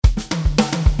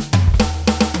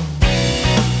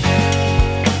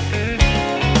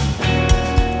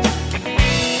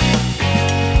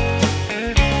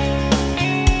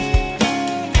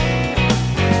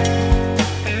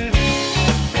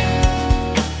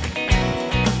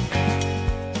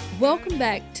Welcome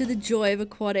back to the Joy of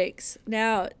Aquatics.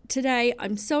 Now, today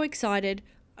I'm so excited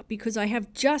because I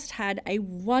have just had a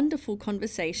wonderful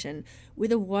conversation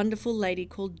with a wonderful lady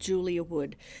called Julia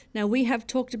Wood. Now, we have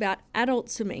talked about adult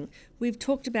swimming. We've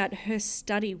talked about her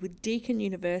study with Deakin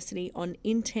University on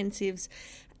intensives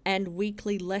and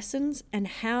weekly lessons and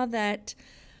how that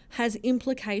has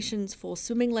implications for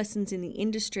swimming lessons in the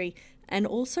industry and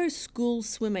also school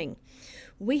swimming.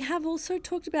 We have also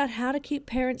talked about how to keep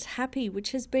parents happy,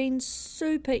 which has been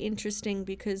super interesting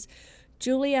because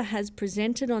Julia has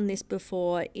presented on this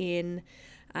before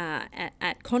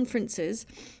at conferences,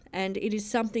 and it is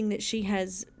something that she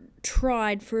has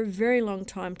tried for a very long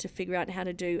time to figure out how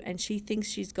to do, and she thinks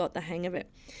she's got the hang of it.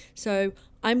 So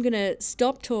I'm going to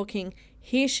stop talking.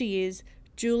 Here she is,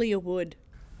 Julia Wood.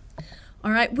 All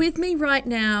right, with me right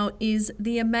now is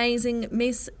the amazing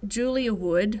Miss Julia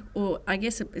Wood, or I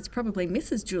guess it's probably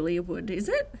Mrs. Julia Wood, is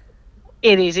it?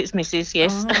 It is, it's Mrs.,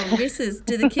 yes. Oh, Mrs.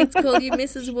 Do the kids call you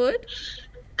Mrs. Wood?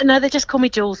 No, they just call me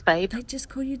Jules, babe. They just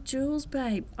call you Jules,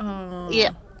 babe. Oh.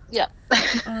 Yeah.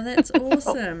 Oh, that's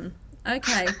awesome.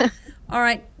 Okay. All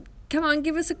right, come on,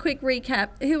 give us a quick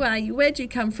recap. Who are you? Where'd you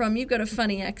come from? You've got a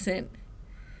funny accent.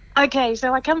 Okay,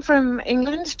 so I come from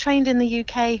England, trained in the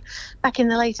UK back in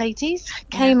the late 80s,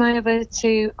 came over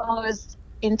to Oz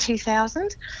in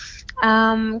 2000,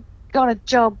 got a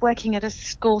job working at a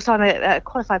school, so I'm a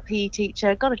qualified PE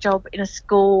teacher, got a job in a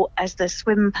school as the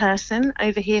swim person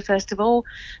over here first of all,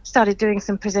 started doing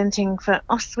some presenting for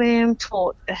Oswim,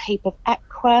 taught a heap of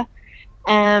aqua,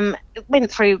 went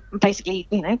through basically,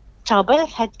 childbirth,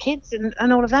 had kids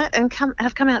and all of that, and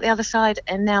have come out the other side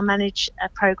and now manage a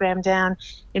program down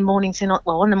in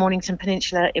on the Mornington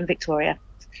Peninsula in Victoria.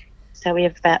 So we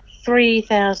have about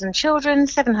 3,000 children,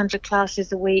 700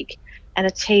 classes a week, and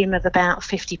a team of about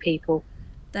 50 people.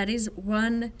 That is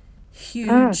one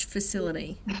huge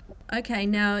facility. Okay,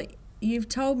 now you've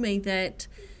told me that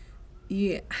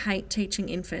you hate teaching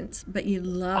infants, but you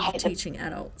love teaching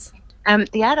adults.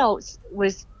 The adults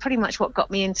was pretty much what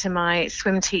got me into my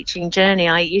swim teaching journey.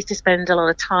 I used to spend a lot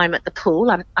of time at the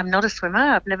pool. I'm not a swimmer.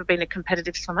 I've never been a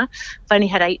competitive swimmer. I've only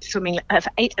had 8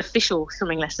 official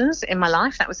swimming lessons in my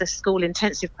life. That was a school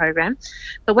intensive program.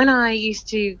 But when I used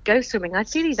to go swimming, I'd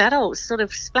see these adults sort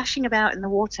of splashing about in the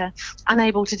water,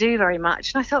 unable to do very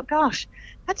much. And I thought, gosh,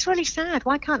 that's really sad.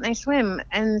 Why can't they swim?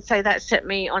 And so that set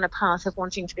me on a path of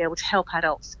wanting to be able to help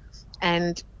adults.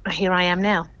 And here I am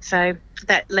now. So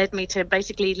that led me to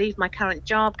basically leave my current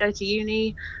job, go to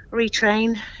uni,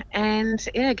 retrain, and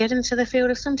get into the field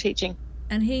of swim teaching.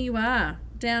 And here you are,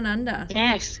 down under.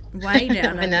 Yes. Way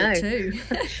down under too.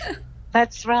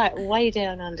 That's right, way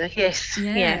down under, yes.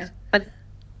 Yeah. But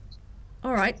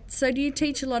all right, so do you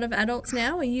teach a lot of adults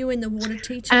now? Are you in the water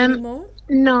teaching anymore?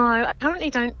 No, I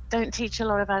currently don't teach a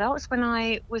lot of adults. When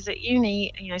I was at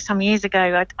uni, some years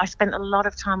ago, I spent a lot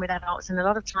of time with adults and a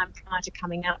lot of time prior to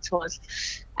coming out to us.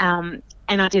 And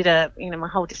I did my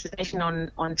whole dissertation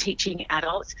on teaching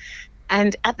adults.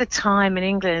 And at the time in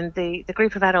England, the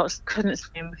group of adults couldn't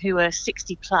swim who were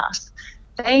 60 plus.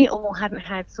 They all hadn't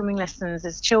had swimming lessons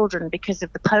as children because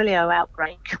of the polio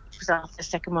outbreak, which was after the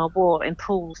Second World War, in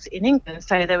pools in England.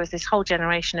 So there was this whole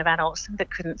generation of adults that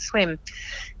couldn't swim.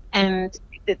 And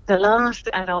the last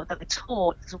adult that I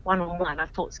taught was one-on-one.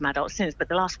 I've taught some adults since, but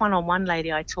the last one-on-one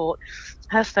lady I taught,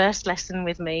 her first lesson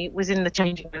with me was in the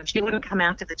changing room. She wouldn't come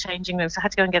out of the changing room, so I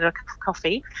had to go and get her a cup of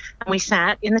coffee. And we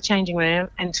sat in the changing room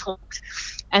and talked.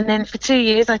 And then for 2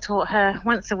 years, I taught her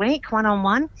once a week,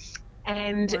 one-on-one.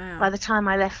 And by the time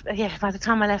I left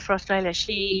for Australia,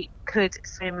 she could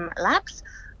swim laps.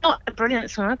 Not a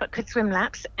brilliant swimmer, but could swim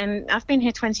laps. And I've been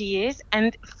here 20 years.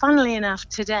 And funnily enough,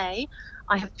 today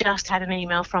I have just had an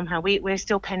email from her. We're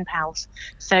still pen pals.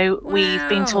 So we've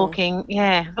been talking,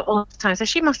 all the time. So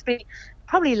she must be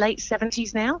probably late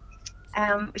 70s now.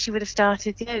 She would have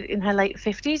started in her late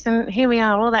 50s. And here we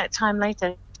are all that time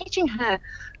later. Teaching her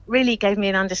really gave me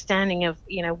an understanding of,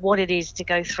 what it is to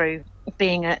go through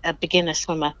being a beginner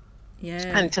swimmer.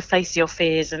 And to face your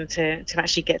fears and to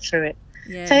actually get through it.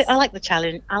 Yes. So I like the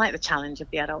challenge. I like the challenge of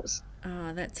the adults.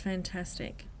 Oh, that's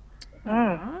fantastic.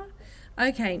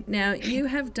 Okay, now you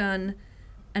have done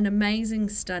an amazing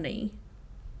study.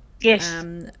 Yes.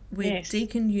 With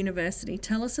Deakin University.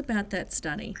 Tell us about that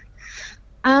study.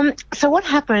 So what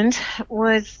happened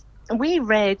was we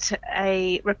read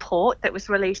a report that was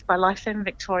released by Lifesaving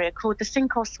Victoria called the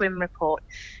Sink or Swim Report.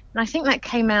 And I think that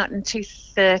came out in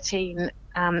 2013.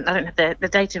 I don't have the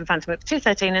date in front of me, but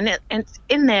 2013. And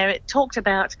in there, it talked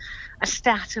about a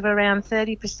stat of around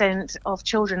 30% of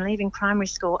children leaving primary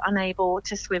school unable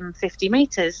to swim 50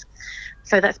 metres.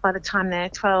 So that's by the time they're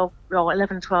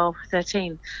 11, 12,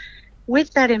 13.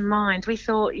 with that in mind, we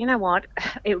thought, you know what,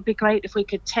 it would be great if we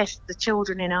could test the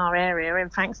children in our area in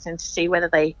Frankston to see whether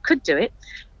they could do it.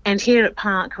 And here at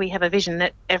Park, we have a vision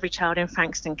that every child in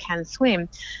Frankston can swim.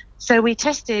 So we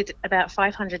tested about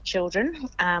 500 children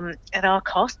at our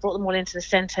cost, brought them all into the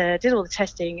centre, did all the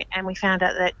testing, and we found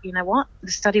out that, you know what,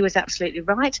 the study was absolutely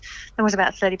right. There was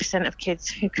about 30% of kids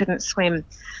who couldn't swim.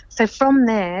 So from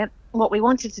there, what we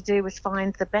wanted to do was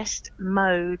find the best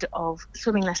mode of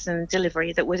swimming lesson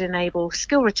delivery that would enable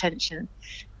skill retention.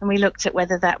 And we looked at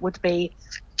whether that would be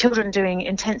children doing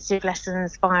intensive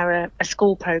lessons via a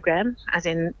school program, as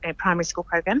in a primary school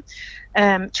program,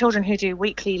 children who do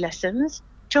weekly lessons,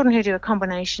 children who do a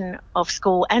combination of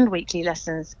school and weekly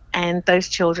lessons, and those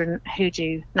children who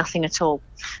do nothing at all.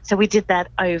 So we did that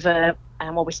over,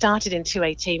 we started in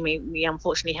 2018. We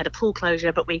unfortunately had a pool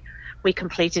closure, but we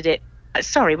completed it.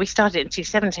 We started in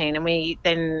 2017, and we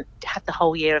then had the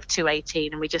whole year of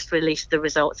 2018, and we just released the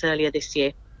results earlier this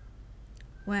year.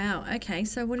 Wow. Okay.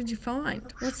 So what did you find?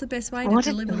 What's the best way to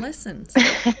deliver lessons?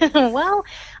 Well,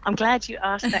 I'm glad you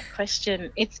asked that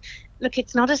question. It's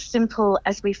not as simple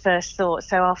as we first thought.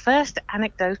 So our first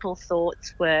anecdotal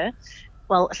thoughts were,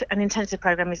 well, an intensive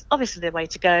program is obviously the way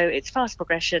to go. It's fast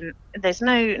progression. There's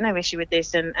no issue with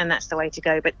this, and that's the way to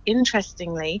go. But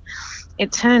interestingly,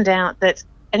 it turned out that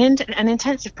an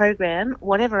intensive program,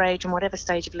 whatever age and whatever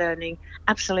stage of learning,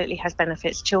 absolutely has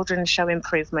benefits. Children show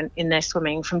improvement in their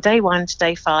swimming from day 1 to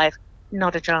day 5,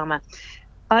 not a drama.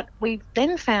 But we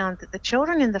then found that the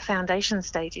children in the foundation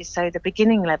stages, so the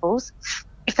beginning levels,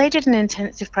 if they did an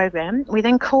intensive program, we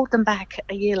then called them back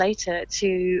a year later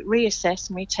to reassess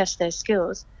and retest their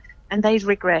skills, and they'd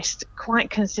regressed quite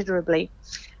considerably.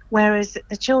 Whereas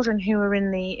the children who were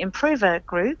in the improver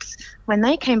groups, when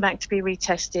they came back to be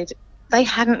retested, they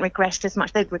hadn't regressed as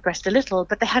much. They'd regressed a little,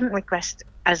 but they hadn't regressed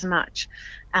as much.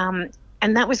 And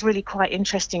that was really quite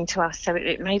interesting to us. So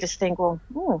it made us think, well,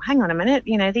 hang on a minute.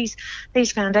 You know, these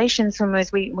foundation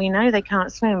swimmers, we know they can't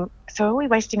swim. So are we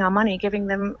wasting our money giving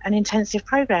them an intensive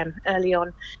program early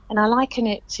on? And I liken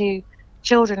it to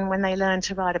children when they learn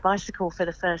to ride a bicycle for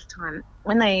the first time.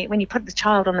 When you put the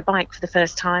child on the bike for the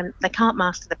first time, they can't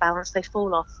master the balance. They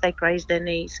fall off. They graze their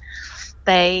knees.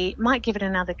 They might give it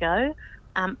another go.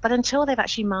 But until they've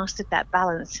actually mastered that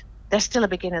balance, they're still a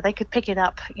beginner. They could pick it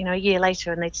up, a year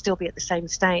later and they'd still be at the same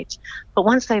stage. But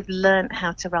once they've learned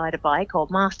how to ride a bike or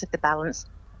mastered the balance,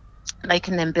 they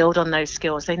can then build on those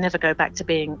skills. They never go back to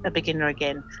being a beginner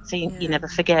again. So you never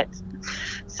forget.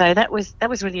 So that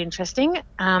was really interesting.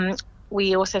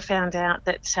 We also found out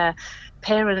that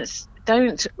parents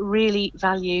don't really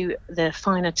value the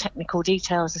finer technical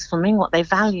details of swimming. What they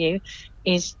value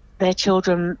is their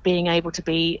children being able to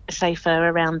be safer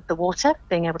around the water,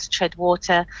 being able to tread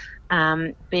water,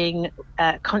 being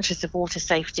conscious of water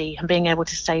safety and being able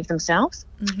to save themselves.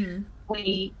 Mm-hmm.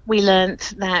 We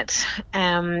learnt that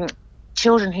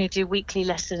children who do weekly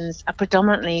lessons are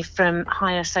predominantly from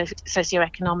higher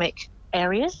socioeconomic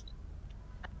areas,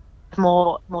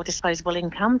 more disposable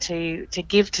income to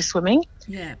give to swimming.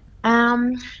 Yeah.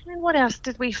 And what else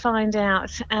did we find out?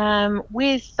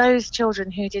 With those children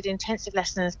who did intensive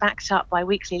lessons backed up by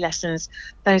weekly lessons,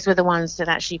 those were the ones that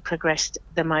actually progressed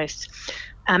the most.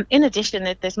 In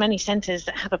addition, there's many centres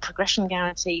that have a progression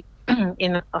guarantee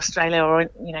in Australia,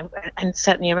 or and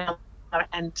certainly around,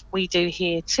 and we do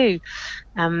here too.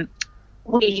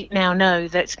 We now know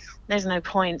that there's no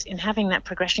point in having that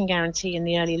progression guarantee in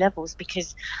the early levels,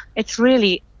 because it's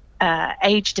really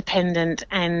age dependent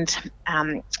and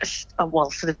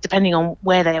sort of depending on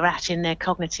where they're at in their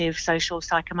cognitive, social,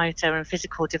 psychomotor and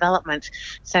physical development.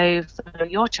 So for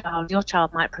your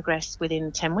child might progress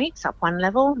within 10 weeks up one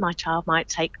level. My child might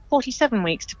take 47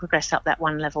 weeks to progress up that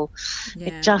one level. Yeah.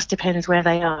 It just depends where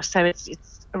they are. So it's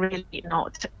really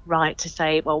not right to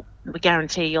say, well, we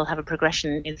guarantee you'll have a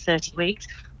progression in 30 weeks.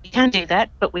 We can do that,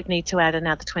 but we'd need to add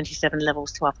another 27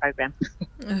 levels to our program.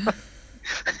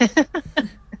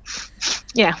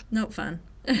 Yeah. Not fun.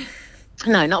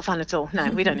 No, not fun at all. No,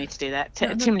 we don't need to do that.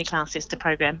 Too many classes to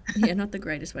program. Yeah, not the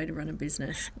greatest way to run a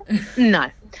business.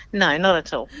 No, not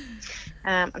at all.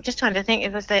 I'm just trying to think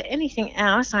if was there anything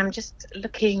else. I'm just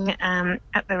looking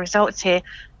at the results here.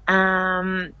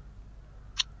 I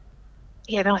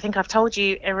think I've told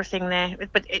you everything there.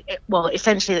 But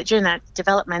essentially that during that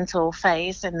developmental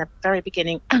phase in the very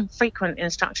beginning, frequent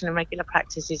instruction and regular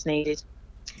practice is needed.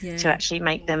 Yeah. To actually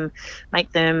make them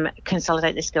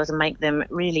consolidate their skills and make them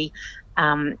really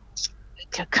kind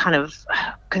of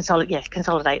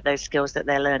consolidate those skills that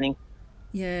they're learning.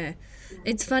 Yeah,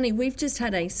 it's funny. We've just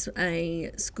had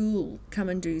a school come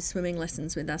and do swimming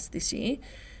lessons with us this year,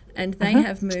 and they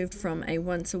have moved from a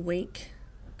once a week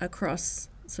across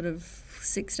sort of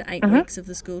 6 to 8 weeks of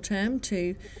the school term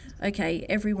to, okay,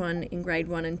 everyone in grade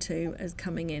 1 and 2 is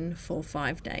coming in for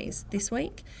 5 days this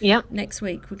week. Yep. Next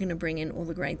week, we're going to bring in all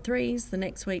the grade 3s. The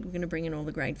next week, we're going to bring in all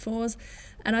the grade 4s.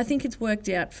 And I think it's worked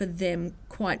out for them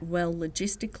quite well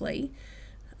logistically.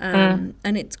 And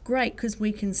it's great because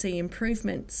we can see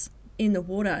improvements in the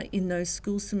water in those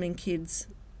school swimming kids,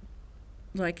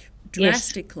 like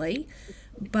drastically.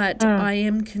 Yes. But I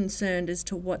am concerned as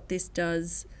to what this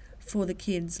does for the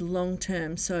kids long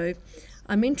term. So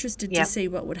I'm interested to see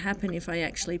what would happen if I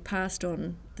actually passed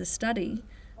on the study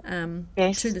to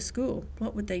the school.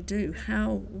 What would they do?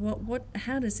 How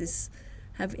does this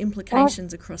have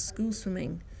implications across school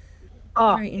swimming?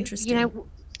 Very interesting.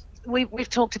 We've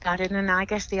talked about it, and I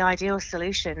guess the ideal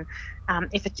solution,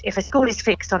 if a school is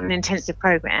fixed on an intensive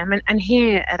program, and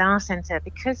here at our centre,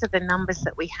 because of the numbers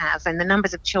that we have and the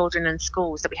numbers of children and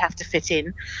schools that we have to fit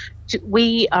in,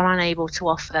 we are unable to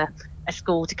offer a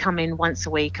school to come in once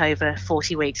a week over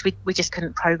 40 weeks. We just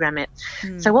couldn't program it.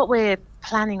 So what we're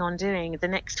planning on doing, the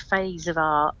next phase of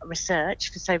our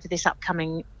research, so for this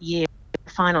upcoming year,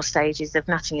 final stages of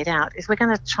nutting it out, is we're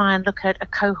going to try and look at a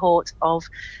cohort of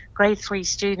grade 3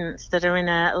 students that are in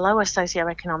a lower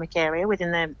socioeconomic area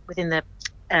within the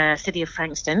city of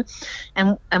Frankston,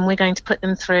 and we're going to put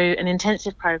them through an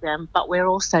intensive program, but we're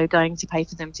also going to pay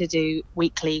for them to do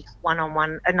weekly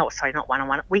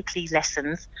weekly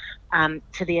lessons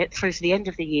through to the end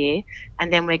of the year,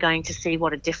 and then we're going to see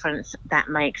what a difference that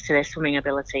makes to their swimming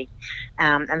ability.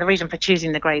 And the reason for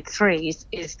choosing the grade 3s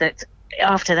is that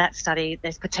after that study,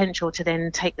 there's potential to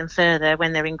then take them further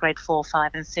when they're in grade 4,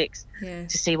 5 and 6 to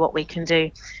see what we can do.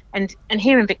 And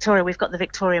here in Victoria, we've got the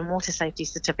Victorian Water Safety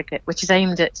Certificate, which is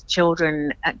aimed at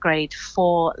children at grade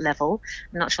 4 level.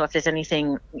 I'm not sure if there's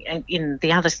anything in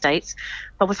the other states,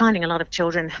 but we're finding a lot of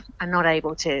children are not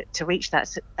able to reach that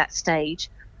stage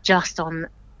just on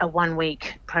a 1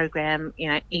 week program,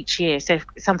 each year. So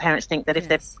some parents think that if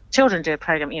their children do a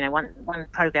program, one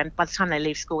program, by the time they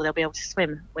leave school, they'll be able to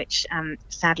swim, which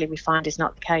sadly we find is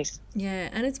not the case. Yeah,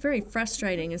 and it's very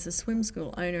frustrating as a swim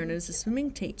school owner and as a swimming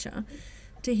teacher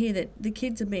to hear that the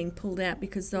kids are being pulled out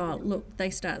because, look, they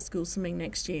start school swimming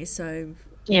next year, so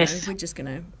we're just going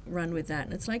to run with that.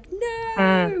 And it's like,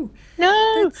 no,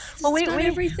 that's not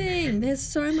everything. There's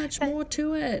so much more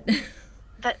to it.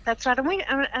 That's right,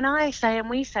 and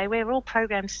we say we're all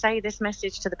programmed to say this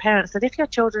message to the parents, that if your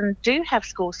children do have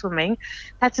school swimming,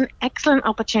 that's an excellent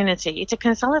opportunity to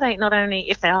consolidate, not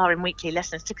only if they are in weekly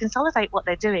lessons, to consolidate what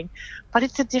they're doing, but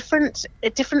it's a different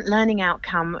learning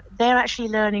outcome. They're actually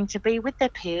learning to be with their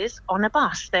peers on a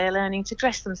bus. They're learning to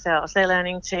dress themselves. They're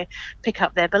learning to pick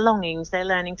up their belongings. They're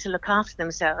learning to look after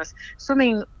themselves.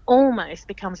 Swimming almost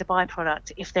becomes a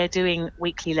byproduct if they're doing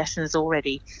weekly lessons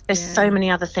already. There's so many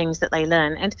other things that they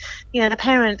learn. And, the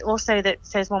parent also that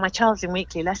says, well, my child's in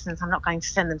weekly lessons, I'm not going to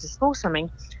send them to school swimming.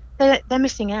 They're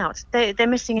missing out. They're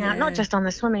missing out not just on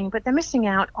the swimming, but they're missing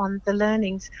out on the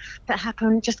learnings that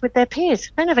happen just with their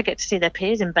peers. They never get to see their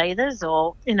peers in bathers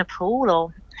or in a pool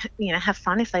or, have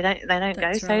fun if they don't go.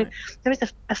 That's So right. there is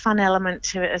a fun element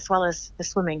to it as well as the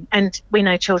swimming. And we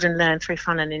know children learn through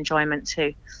fun and enjoyment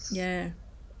too. Yeah.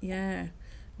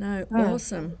 No,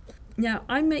 awesome. Now,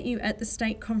 I met you at the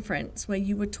state conference where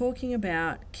you were talking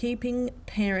about keeping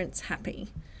parents happy.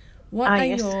 What are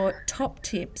your top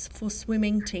tips for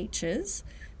swimming teachers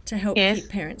to help keep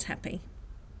parents happy?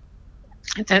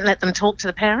 Don't let them talk to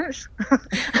the parents.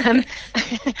 Don't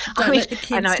let the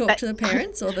kids talk to the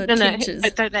parents or the teachers? No,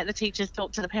 don't let the teachers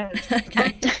talk to the parents.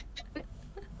 Okay.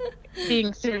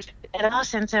 Being serious, at our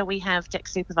centre we have deck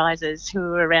supervisors who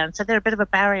are around, so they're a bit of a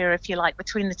barrier, if you like,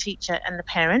 between the teacher and the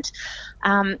parent.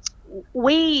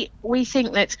 We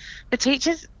think that the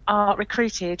teachers are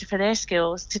recruited for their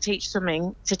skills to teach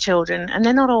swimming to children, and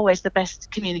they're not always the best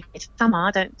communicators. Some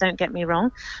are, don't get me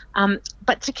wrong,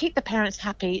 but to keep the parents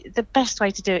happy, the best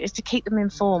way to do it is to keep them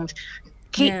informed.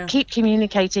 Keep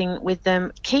communicating with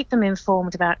them, keep them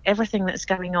informed about everything that's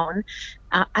going on,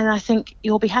 and I think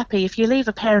you'll be happy. If you leave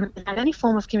a parent without any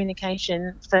form of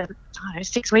communication for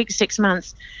 6 weeks, 6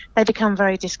 months, they become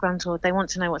very disgruntled. They want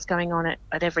to know what's going on at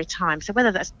every time. So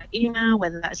whether that's email,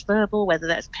 whether that's verbal, whether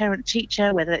that's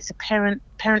parent-teacher, whether it's a parent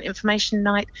information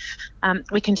night,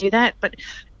 we can do that. But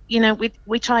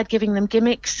we tried giving them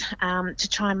gimmicks to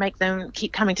try and make them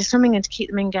keep coming to swimming and to keep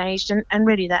them engaged, and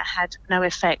really that had no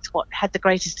effect. What had the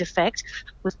greatest effect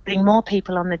was putting more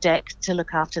people on the deck to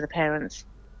look after the parents.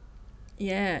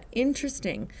 Yeah,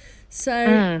 interesting.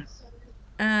 So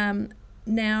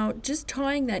now just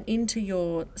tying that into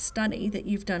your study that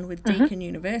you've done with Deakin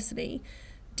University,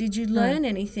 did you learn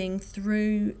anything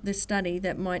through the study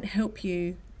that might help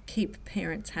you keep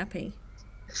parents happy?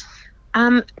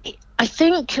 Um, I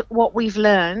think what we've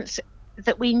learned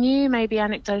that we knew maybe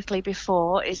anecdotally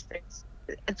before is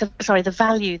that the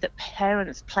value that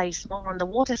parents place more on the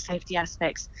water safety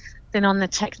aspects than on the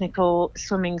technical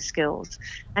swimming skills.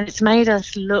 And it's made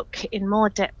us look in more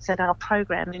depth at our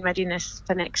program in readiness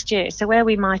for next year. So where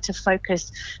we might have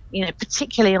focused,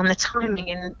 particularly on the timing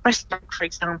in breaststroke, for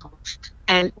example,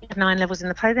 and we have 9 levels in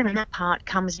the program, and that part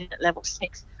comes in at level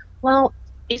 6. Well,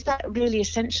 is that really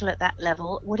essential at that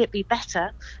level? Would it be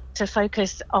better to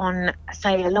focus on,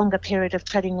 say, a longer period of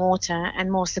treading water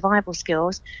and more survival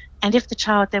skills? And if the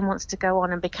child then wants to go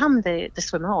on and become the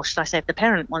swimmer, or should I say if the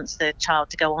parent wants the child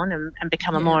to go on and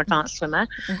become a more advanced swimmer,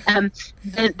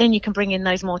 then you can bring in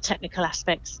those more technical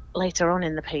aspects later on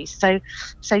in the piece.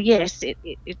 So yes,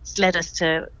 it's led us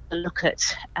to look at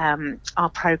our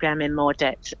program in more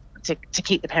depth to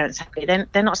keep the parents happy.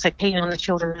 They're not so keen on the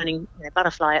children learning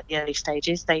butterfly at the early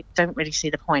stages. They don't really see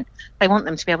the point. They want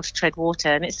them to be able to tread water,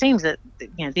 and it seems that the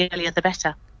earlier the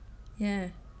better. Yeah,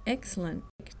 excellent.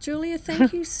 Julia,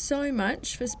 thank you so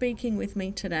much for speaking with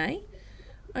me today.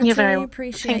 I truly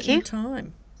appreciate your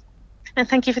time. And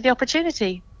thank you for the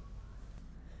opportunity.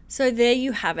 So there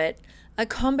you have it. A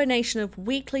combination of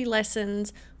weekly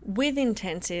lessons with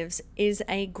intensives is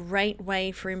a great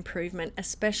way for improvement,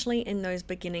 especially in those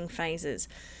beginning phases.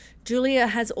 Julia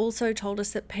has also told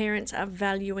us that parents are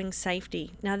valuing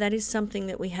safety. Now, that is something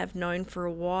that we have known for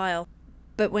a while.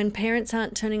 But when parents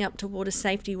aren't turning up to water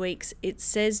safety weeks, it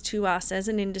says to us as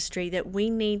an industry that we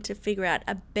need to figure out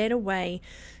a better way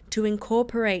to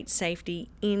incorporate safety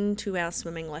into our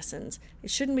swimming lessons. It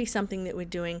shouldn't be something that we're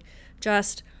doing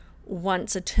just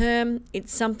once a term.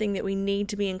 It's something that we need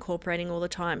to be incorporating all the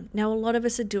time. Now, a lot of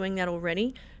us are doing that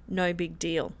already. No big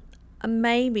deal.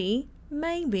 Maybe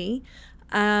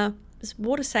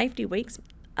water safety weeks,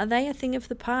 are they a thing of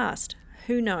the past?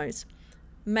 Who knows?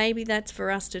 Maybe that's for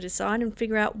us to decide and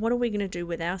figure out what are we going to do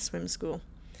with our swim school.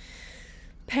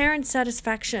 Parent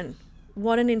satisfaction.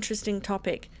 What an interesting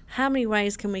topic. How many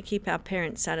ways can we keep our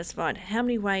parents satisfied? How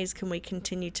many ways can we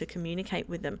continue to communicate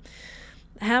with them?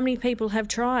 How many people have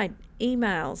tried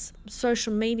emails,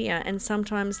 social media, and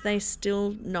sometimes they're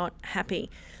still not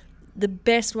happy? The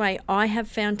best way I have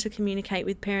found to communicate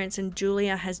with parents, and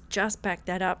Julia has just backed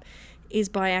that up, is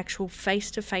by actual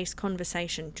face-to-face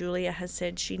conversation. Julia has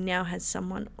said she now has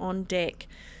someone on deck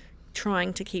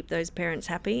trying to keep those parents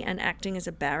happy and acting as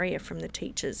a barrier from the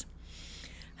teachers.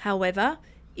 However,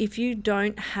 if you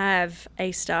don't have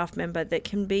a staff member that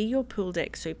can be your pool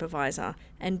deck supervisor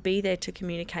and be there to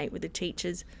communicate with the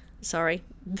teachers,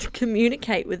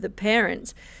 communicate with the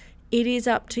parents, it is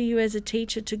up to you as a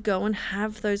teacher to go and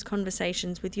have those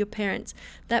conversations with your parents.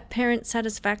 That parent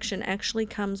satisfaction actually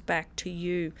comes back to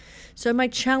you. So my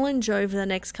challenge over the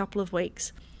next couple of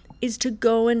weeks is to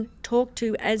go and talk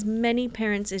to as many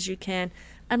parents as you can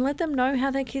and let them know how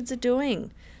their kids are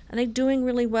doing. Are they doing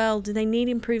really well? Do they need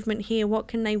improvement here? What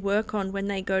can they work on when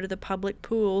they go to the public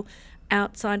pool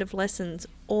outside of lessons?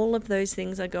 All of those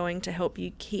things are going to help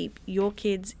you keep your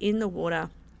kids in the water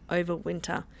over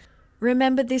winter.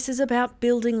 Remember, this is about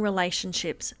building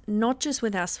relationships, not just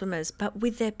with our swimmers, but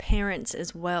with their parents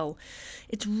as well.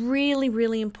 It's really,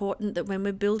 really important that when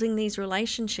we're building these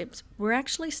relationships, we're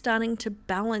actually starting to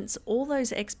balance all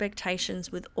those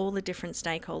expectations with all the different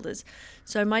stakeholders.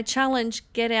 So my challenge,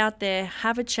 get out there,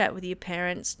 have a chat with your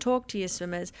parents, talk to your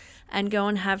swimmers, and go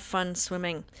and have fun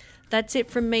swimming. That's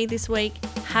it from me this week.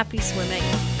 Happy swimming.